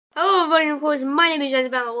everybody, of course, my name is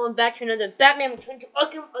Jazzy Batman. Welcome back to another Batman Return to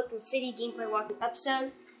Arkham City gameplay walkthrough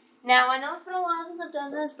episode. Now, I know it's been a while since I've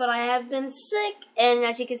done this, but I have been sick, and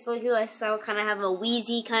as you can still hear, I still kind of have a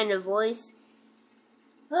wheezy kind of voice.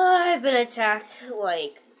 I've been attacked,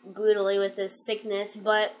 like, brutally with this sickness,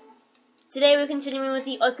 but today we're continuing with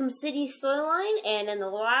the Arkham City storyline, and in the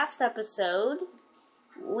last episode,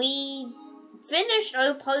 we finished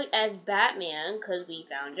our part as Batman, because we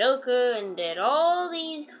found Joker and did all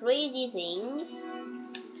these crazy things,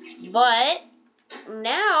 but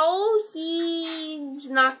now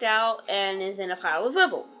he's knocked out and is in a pile of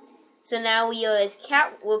rubble. So now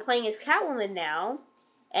we're playing as Catwoman now,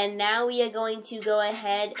 and now we are going to go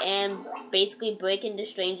ahead and basically break into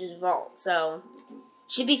Strange's vault. So,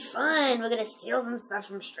 should be fun. We're gonna steal some stuff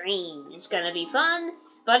from Strange. It's gonna be fun,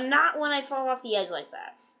 but not when I fall off the edge like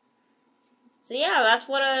that. So yeah, that's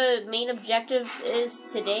what our main objective is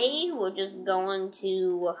today. We're just going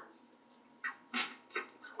to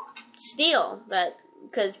steal that,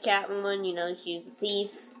 because Catwoman, you know, she's the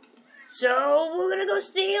thief. So we're gonna go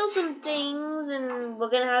steal some things, and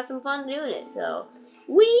we're gonna have some fun doing it. So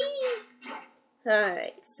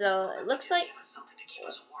alright, so it looks like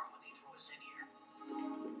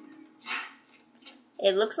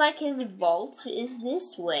his vault is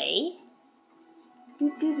this way.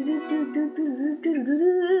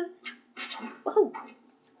 Oh,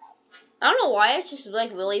 I don't know why it's just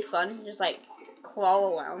like really fun to just like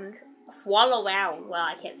crawl around. Well,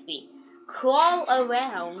 I can't speak. Crawl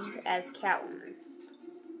around as Catwoman.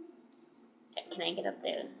 Can I get up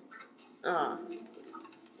there? Oh,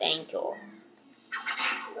 thank you.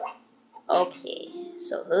 Okay,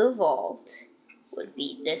 so her vault would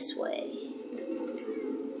be this way.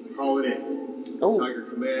 Call it in. Oh, Tiger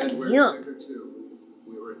Command, where's yeah. Sector 2?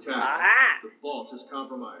 We were attacked. Ah. The vault is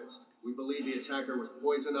compromised. We believe the attacker was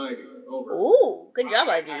Poison Ivy. Over. Ooh, good job,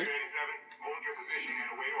 Ivy.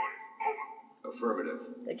 Affirmative.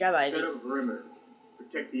 Good job, Ivy. Set up a perimeter.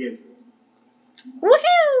 Protect the entrance.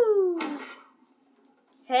 Woohoo!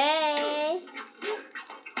 Hey.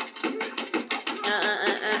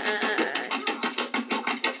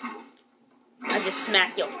 I just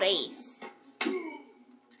smack your face.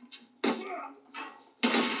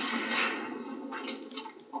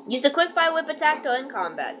 Use the quick fire whip attack during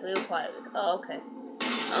combat. Required. Oh, okay.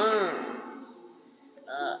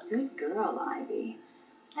 Good girl, Ivy.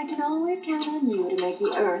 I can always count on you to make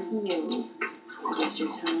the earth move. I guess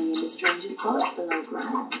you're tying into Strange's vault below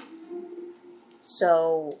ground.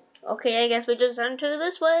 So, okay, I guess we just enter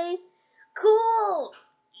this way. Cool!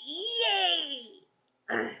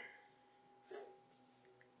 Yay!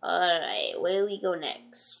 Alright, where do we go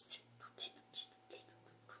next?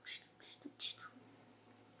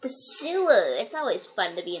 The sewer! It's always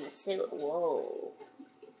fun to be in the sewer. Whoa.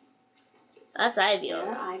 That's Ivy. There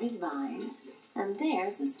are Ivy's vines, and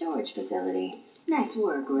there's the storage facility. Nice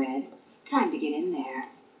work, Red. Time to get in there.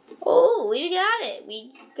 Oh, we got it.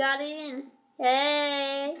 We got it in.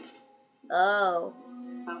 Hey. Oh.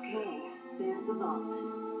 Okay, there's the vault.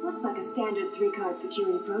 Looks like a standard 3-card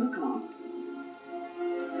security protocol.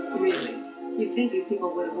 Really? You'd think these people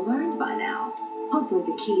would have learned by now. Hopefully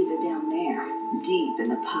the keys are down there, deep in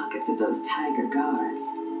the pockets of those tiger guards.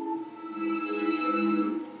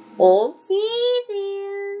 Okay,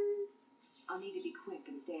 then. I'll need to be quick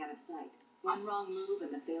and stay out of sight. One wrong move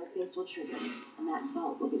and the fail-safes will trigger, and that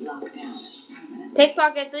vault will be locked down permanently.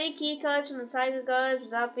 Pickpocket 3 key cards from the tiger guards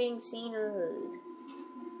without being seen or heard.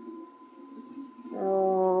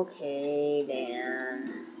 Okay,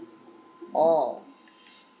 then. Oh.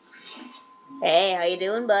 Hey, how you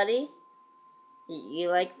doing, buddy? You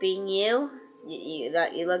like being you? You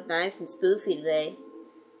look nice and spoofy today.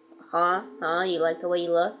 Huh? You like the way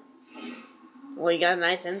you look? Well, you got a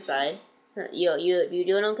nice inside. You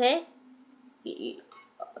doing okay? You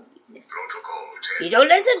don't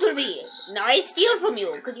listen to me! Now I steal from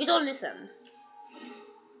you, because you don't listen.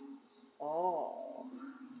 Oh.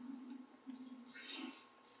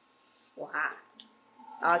 Wow.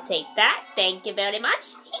 I'll take that, thank you very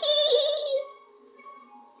much.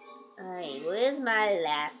 Alright, where's my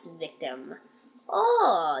last victim?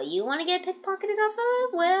 Oh, you want to get pickpocketed off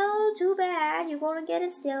of? Well, too bad. You're going to get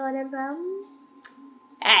it stolen from.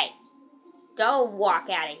 Hey, don't walk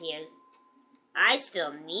out of here. I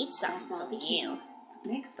still need something from you.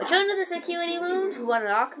 Return to the security room to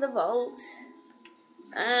unlock the vault.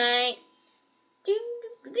 Alright.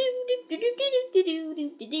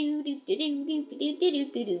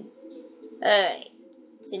 Alright.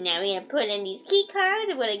 So now we're going to put in these key cards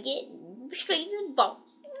and we're going to get straight to the vault.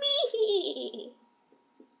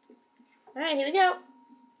 Alright, here we go.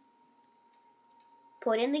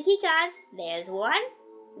 Put in the key cards. There's one.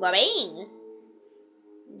 Boing.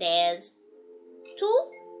 There's 2.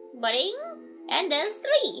 Boing. And there's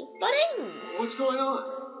 3. Boing. What's going on?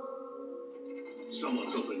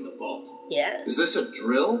 Someone's opening the vault. Yes. Is this a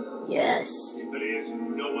drill? Yes. If it is,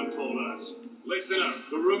 no one told us. Listen up.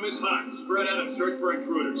 The room is hot. Spread out and search for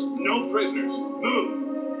intruders. No prisoners.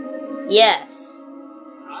 Move. Yes.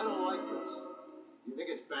 I don't like this. You think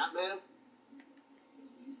it's Batman?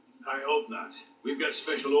 I hope not. We've got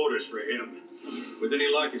special orders for him. With any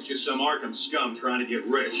luck, it's just some Arkham scum trying to get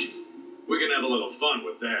rich. We can have a little fun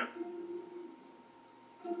with them.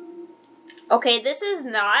 Okay, this is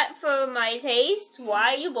not for my taste.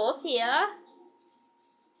 Why are you both here?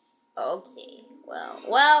 Okay,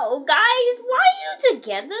 well, guys, why are you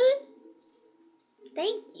together?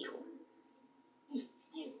 Thank you.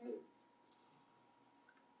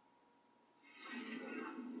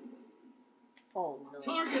 Oh no.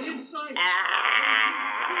 Target inside.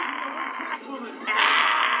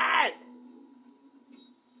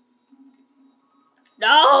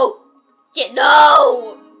 No!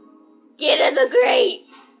 No! Get in the grate!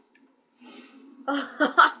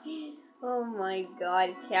 Oh my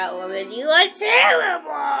god, Catwoman, you are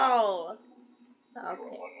terrible!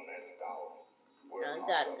 Okay. I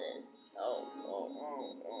got this. Oh.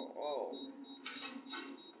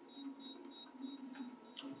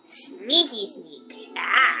 Sneaky sneak.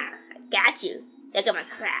 Ah, I got you. Look at my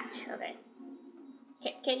crash. Okay.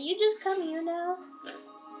 Can you just come here now?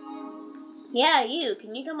 Yeah, you.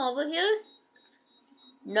 Can you come over here?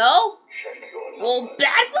 No? Well,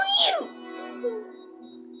 bad for you!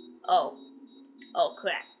 Oh. Oh,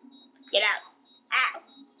 crap. Get out. Ow.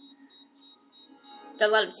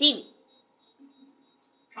 Don't let him see me.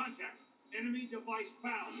 Contact. Enemy device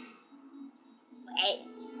found. Hey.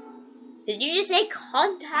 Did you just say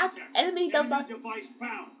contact enemy device?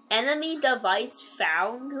 Found. Enemy device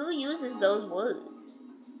found? Who uses those words?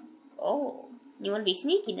 Oh. You want to be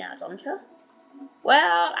sneaky now, don't you?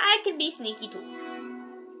 Well, I can be sneaky too.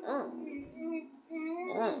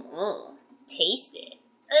 Taste it.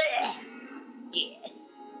 Ugh. Death.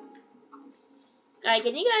 Alright,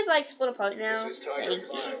 can you guys like split apart now? Thank you.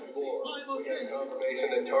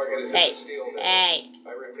 Hey. Hey.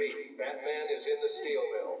 I repeat, Batman is in the steel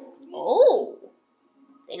mill. Oh.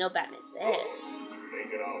 They know Batman's there.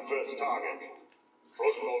 Making our first target.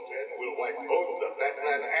 Protocol 10 will wipe both the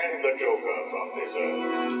Batman and the Joker from this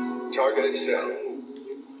earth. Target is set.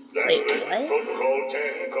 Wait, what? Protocol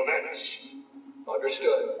 10 commence.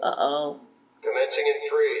 Understood. Uh-oh. Commencing in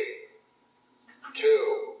 3,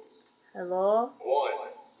 2, Hello? 1.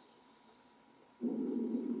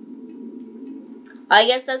 I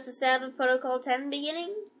guess that's the sound of Protocol 10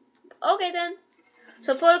 beginning? Okay then.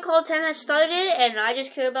 So Protocol 10 has started, and I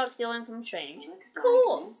just care about stealing from Strange. Looks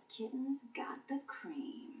Cool. like this kitten's got the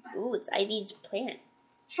cream. Ooh, it's Ivy's plant.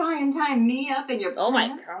 Try and tie me up in your Oh my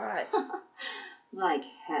pants? god. Like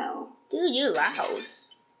hell. Dude, you're loud.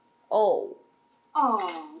 Oh.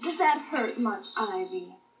 Oh, does that hurt much,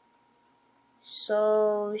 Ivy?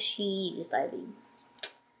 So she used Ivy.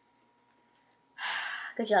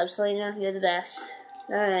 Good job, Selena. You're the best.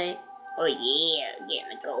 Alright. Oh yeah,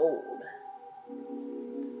 getting the gold.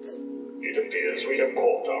 It appears we have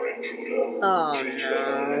caught our intruder. Oh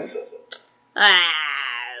no. Ah,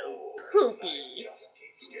 poopy. Just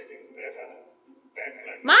keeps getting better.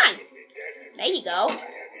 Batman Come on. should be dead. There you go. I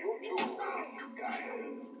have you too,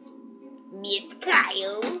 Miss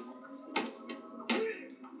Kyle.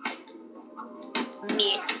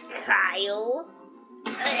 Miss Kyle.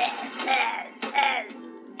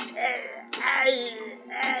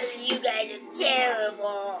 You guys are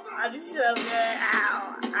terrible. I'm so good.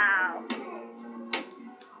 Ow, ow.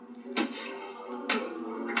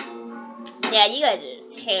 Yeah, you guys are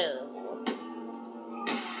terrible.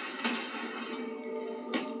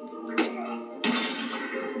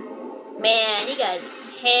 Man, you guys are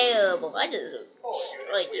terrible. I just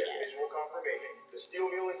like you guys. Visual confirmation. The steel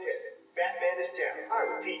mill is hit. Batman is down. I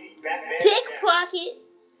repeat, Batman is down. Pickpocket.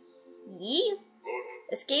 Yeah. Good.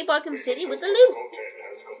 Escape Arkham City with the loot. Protocol 10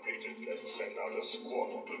 has completed. Let's send out a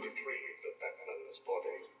squad to retrieve the Batman's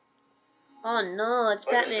body. Oh no, it's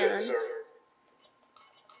Batman. Understood, sir.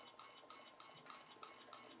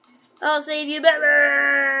 I'll save you,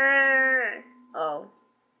 Batman! Oh.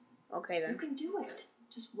 Okay You then. can do it.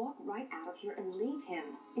 Just walk right out of here and leave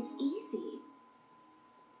him. It's easy.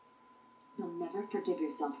 You'll never forgive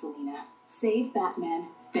yourself, Selena. Save Batman,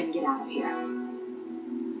 then get out of here.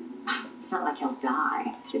 It's not like he'll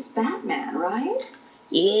die. It's Batman, right?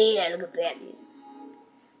 Yeah, look at Batman.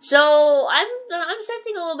 So, I'm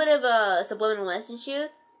sensing a little bit of a subliminal message here.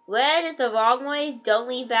 Red is the wrong way, don't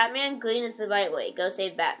leave Batman. Green is the right way, go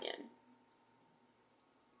save Batman.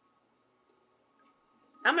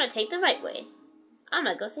 I'm gonna take the right way. I'm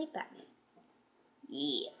gonna go save Batman.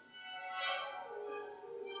 Yeah.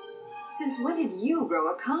 Since when did you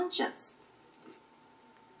grow a conscience?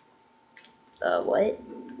 What?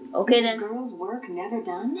 Okay Is then. the girl's work never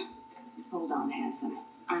done? Hold on, handsome.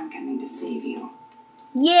 I'm coming to save you.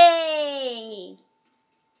 Yay!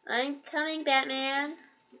 I'm coming, Batman.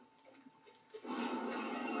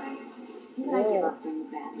 Right. See that I give up for you,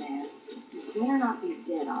 Batman. You better not be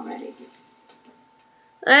dead already.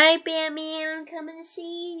 Alright, Batman, I'm coming to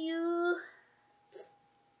see you.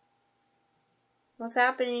 What's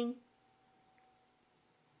happening?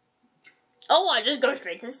 Oh, I just go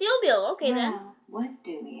straight to the Steelmobile. Okay, then. Well, what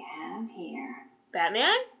do we have here?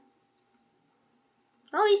 Batman?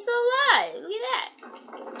 Oh, he's still alive. Look at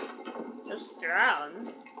that. So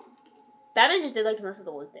strong. Batman just did like most of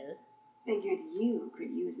the work there. Figured you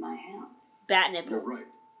could use my help. Bat nipple. You're right.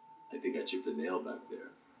 I think I chipped a nail back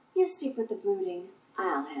there. You stick with the brooding.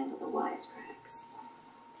 I'll handle the wisecracks.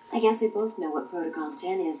 I guess we both know what Protocol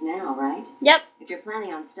 10 is now, right? Yep. If you're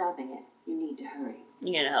planning on stopping it, you need to hurry.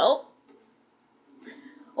 You gonna help?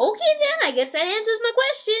 Okay then, I guess that answers my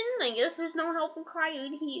question. I guess there's no help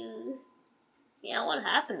required here. Yeah, what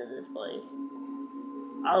happened to this place?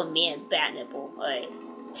 Oh man, bat nipple. Alright.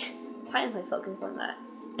 Why am I focused on that?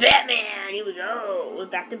 Batman! Here we go! We're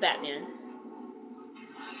back to Batman.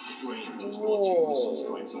 Strange is launching missile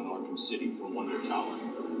strikes on Arkham City from Wonder Tower.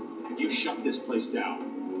 You shut this place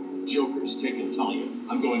down. Joker's taken Talia.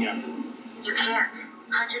 I'm going after him. You can't.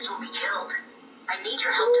 Hundreds will be killed. I need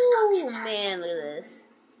your help to stop the Oh attack. man, look at this.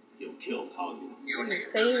 He'll kill Talia. You This is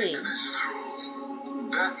need crazy. to think this through.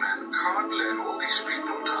 Batman can't let all these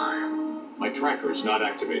people die. My tracker is not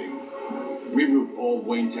activating. Reroute all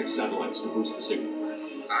Wayne Tech satellites to boost the signal. I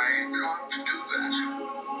can't do that.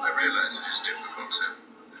 I realize it is difficult, sir.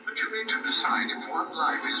 But you need to decide if one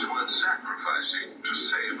life is worth sacrificing to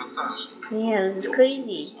save 1,000. Yeah, this is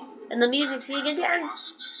crazy. And the music's getting intense.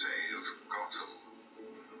 Must save Gotham.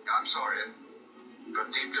 I'm sorry, but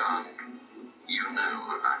deep down, you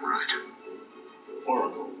know I'm right.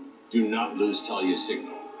 Oracle, do not lose Talia's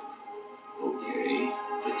signal. Okay,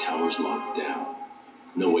 the tower's locked down.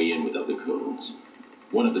 No way in without the codes.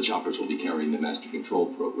 One of the choppers will be carrying the master control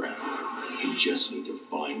program. We just need to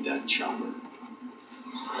find that chopper.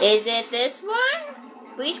 Is it this one?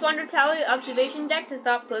 Breach Wonder Tower observation deck to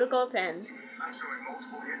stop Protocol 10. I'm showing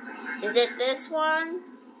multiple hits in sector. Is it this one?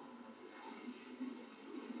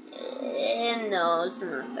 No, it's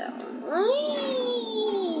not that one.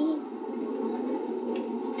 Whee!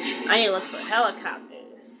 I need to look for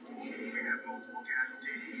helicopters. We have multiple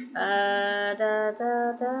casualties.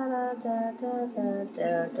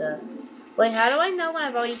 Da. Wait, how do I know when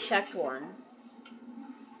I've already checked one?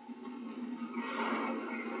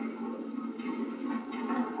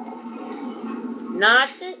 Not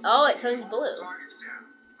the. Oh, it turns blue. Targets down.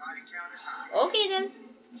 Body count is high. Okay then.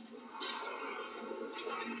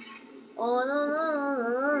 Oh no.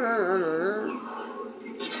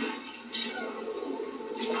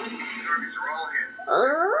 Targets are all hit.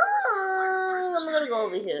 Oh, I'm gonna go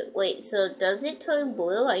over here. Wait, so does it turn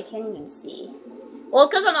blue? I can't even see. Well,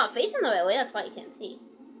 because I'm not facing the right way, that's why I can't see.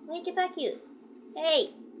 Wait, get back here.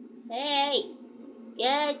 Hey.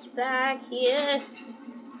 Get back here.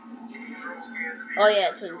 Oh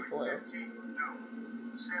yeah, it turns blue. No.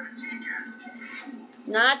 17 casualties.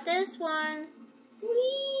 Not this one.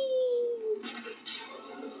 Whee!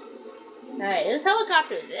 Alright, there's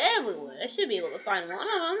helicopters everywhere. I should be able to find one of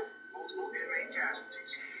them. Multiple inmate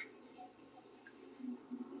casualties.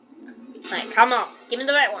 Alright, come on. Give me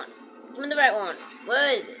the right one. Give me the right one.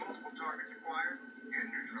 Where is it? Multiple targets acquired and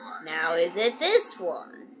neutralized. Now, is it this one?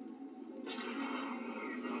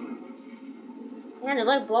 Man, they're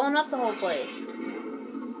like blowing up the whole place.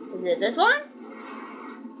 Is it this one?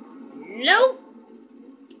 Nope.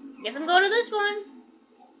 Guess I'm going to this one.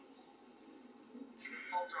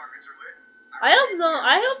 All targets are lit.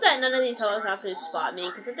 I hope that none of these helicopters spot me,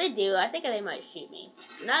 because if they do, I think they might shoot me.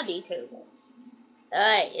 And that'd be terrible.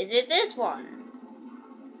 Alright, is it this one?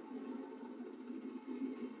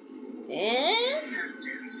 And...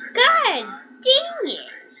 God dang it!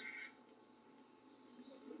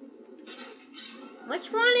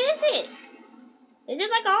 Which one is it? Is it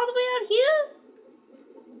like all the way out here?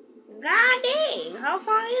 God dang, how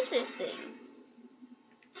far is this thing?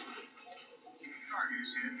 Target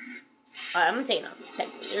is hit. Alright, I'm gonna take it off the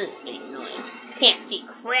second. This is getting annoying. Can't see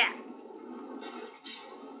crap.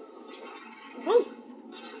 Woo!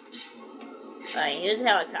 Alright, here's a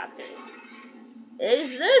helicopter.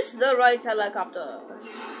 Is this the right helicopter?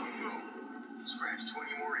 Scratch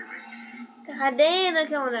 20 more inmates. God damn, they're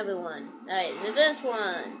killing everyone. Alright, is it this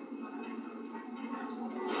one?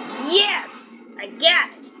 Yes! I got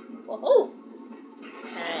it! Woohoo!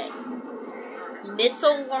 Alright.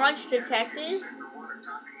 Missile launch detected?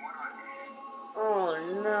 Oh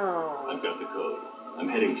no. I've got the code. I'm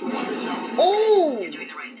heading to Wonder Tower. Oh! You're doing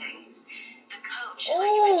the right thing. The coach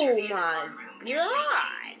Oh my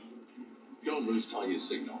god! Don't lose Talia's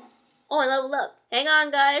signal. Oh, I leveled up. Hang on,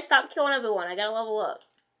 guys. Stop killing everyone. I gotta level up.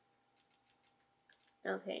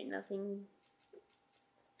 Okay, nothing.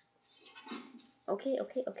 Okay.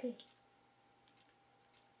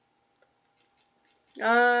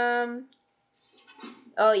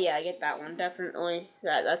 Oh yeah, I get that one. Definitely.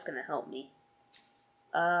 That's gonna help me.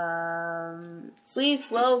 Free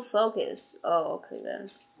flow focus. Oh, okay then.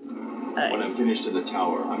 Alright. When I'm finished in the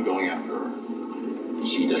tower, I'm going after her.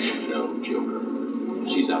 She doesn't know Joker.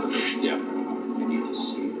 She's out of her depth. I need to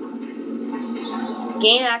save her.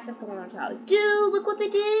 Gain access to Wonder Tower. Dude, look what they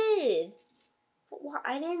did!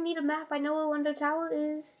 I didn't need a map. I know where Wonder Tower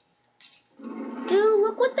is. Dude,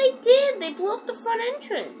 look what they did! They blew up the front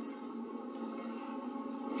entrance.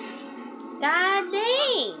 God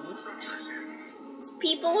dang! These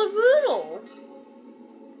people are brutal.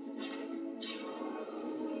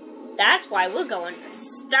 That's why we're going to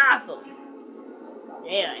stop them.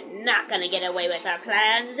 They are not going to get away with our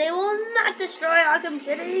plans. They will not destroy Arkham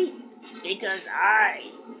City. Because I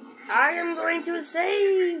am going to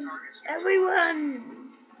save everyone.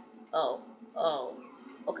 Oh.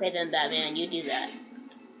 Okay then, Batman, you do that.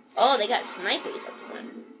 Oh, they got snipers up front.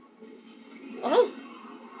 Oh.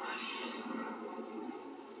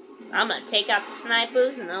 I'm gonna take out the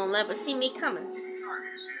snipers and they'll never see me coming.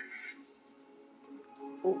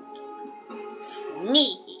 Ooh.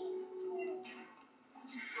 Sneaky.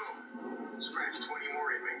 Scratch 20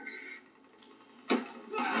 more inmates.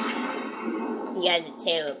 You guys are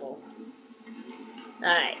terrible.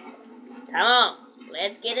 Alright. Come on.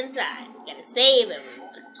 Let's get inside. Gotta save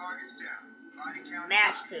everyone. Targets down. Body count.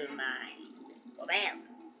 Mastermind. Well, bam.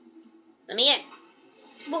 Let me in.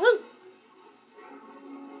 Woohoo!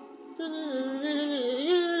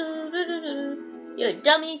 You're a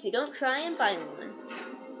dummy if you don't try and buy one.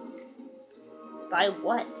 Buy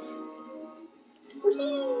what?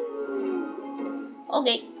 Woohoo!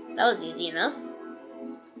 Okay, that was easy enough.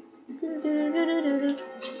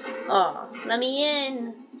 Oh, let me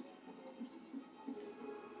in.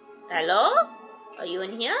 Hello? Are you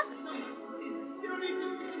in here?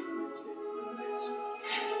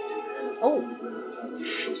 Oh.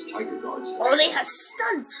 Those tiger guards. Oh, they have stun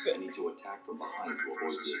I need sticks. to attack from behind to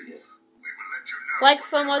avoid being hit. We will let you know. Like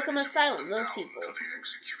from Arkham Asylum, those people. To the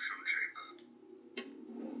execution chamber.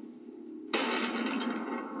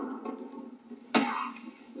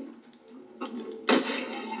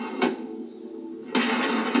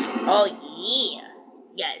 Oh yeah.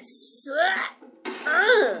 Yes. Stop right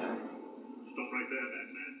there,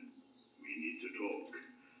 Batman. We need to talk.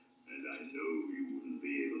 And I know you wouldn't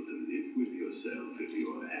be able to live with yourself if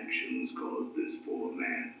your actions caused this poor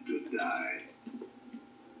man to die.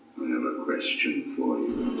 I have a question for you.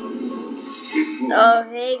 Oh,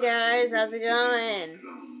 hey guys, how's it going?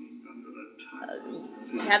 Under the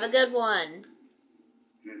tide, Have a good one.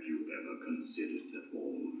 have you ever considered that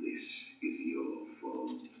all this is your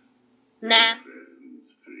fault? Nah.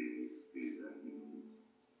 Presence creates design.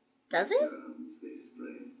 Does it? Germs they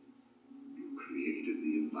spread. You created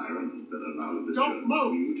the environment that allowed the Don't germs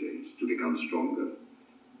move. to mutate, to become stronger.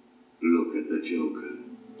 Look at the Joker.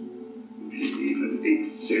 If he even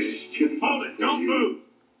exists, Hold it, don't move.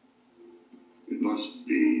 It must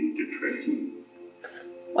be depressing.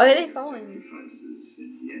 Why are they following me? Sacrifices,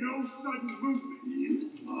 and yet No sudden movement. you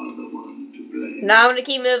are the one to blame. No, I'm gonna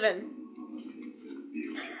keep moving.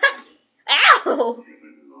 Ow! At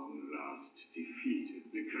long last defeated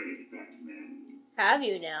the great Batman. Have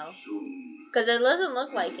you now? Soon, Because it doesn't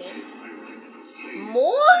look like it. I will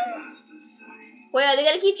More? cast aside Wait, are they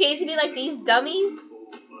gonna keep chasing me like these dummies? all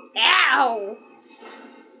but Ow!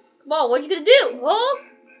 Come on, what you gonna do? Huh?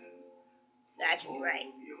 That's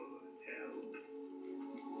right. your help.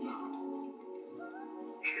 Now,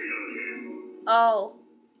 kill him. Oh.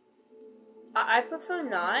 I prefer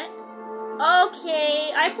not.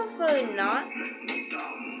 Okay, I prefer not.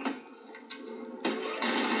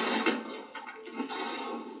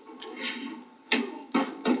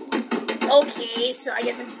 Okay, so I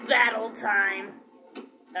guess it's battle time.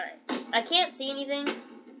 Alright. I can't see anything.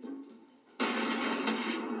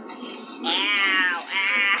 Ow,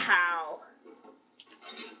 ow.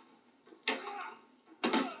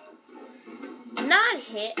 Not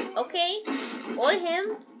hit, okay? Or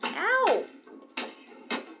him. Ow.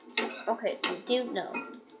 Okay, dude, no.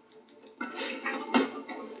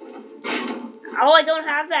 Oh, I don't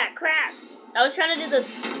have that. Crap. I was trying to do the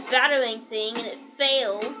battering thing and it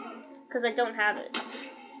failed because I don't have it.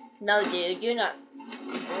 No, dude, you're not.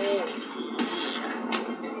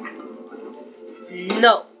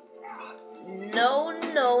 No. No,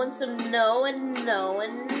 no, and some no, and no,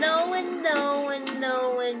 and no, and no, and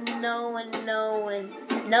no, and no, and no, and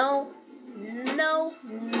no, no,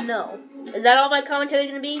 no. Is that all my commentary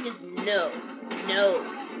is gonna be? Just no, no.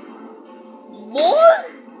 More?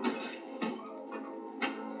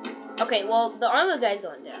 Okay, well, the armor guy's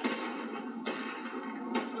going down.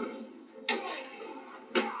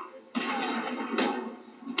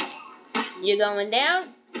 You're going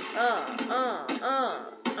down?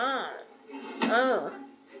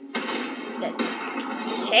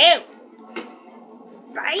 That's terrible.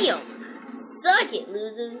 Bam! Suck it,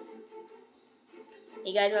 losers.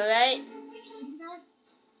 You guys alright? Did you see that?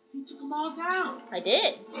 You took them all down. I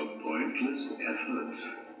did. A pointless effort,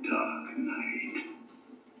 Dark Knight.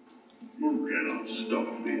 You cannot stop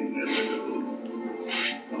the inevitable.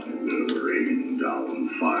 I will rain down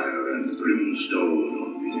fire and brimstone on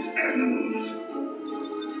these animals.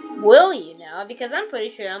 Will you now? Because I'm pretty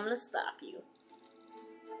sure I'm gonna stop you.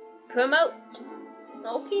 Promote.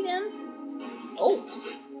 Okay then. Oh.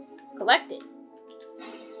 Collect it.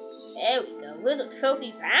 There we go. Little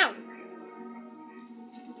trophy found.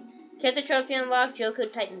 Get the trophy unlocked. Joker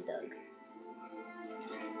Titan Doug.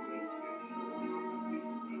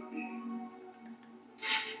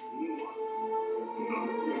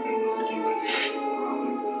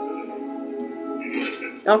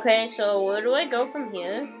 Okay, so where do I go from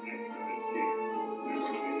here?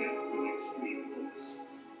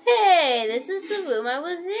 Hey, this is the room I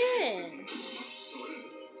was in.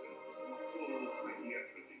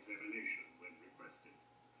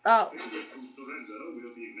 Oh.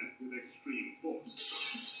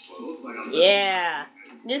 Yeah.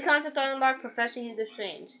 New concept unlocked, Professor Hugo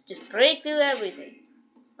Strange. Just break through everything.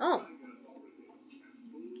 Oh.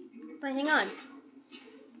 Wait, hang on.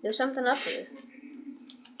 There's something up here.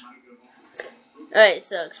 Alright,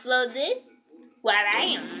 so explode this.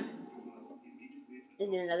 Wha-bam! Is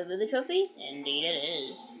it another Wither trophy? Indeed it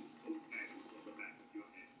is.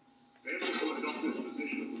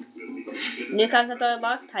 New concept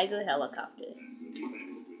unlocked, Tiger Helicopter.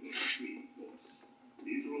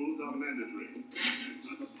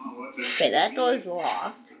 Okay, that door is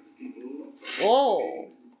locked. Whoa.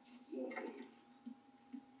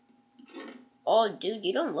 Oh, dude,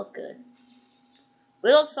 you don't look good.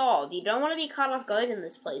 Riddle solved. You don't want to be caught off guard in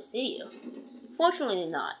this place, do you? Fortunately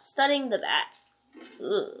not. Studying the bat.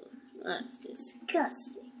 Ugh, that's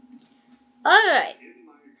disgusting. Alright.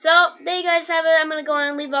 So, there you guys have it. I'm going to go on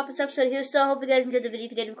and leave off this episode here. So, hope you guys enjoyed the video.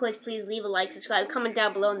 If you did, of course, please leave a like, subscribe, comment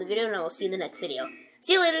down below in the video, and I will see you in the next video.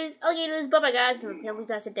 See you later, alligators. Bye-bye, guys, and have a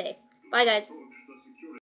fantastic day. Bye, guys.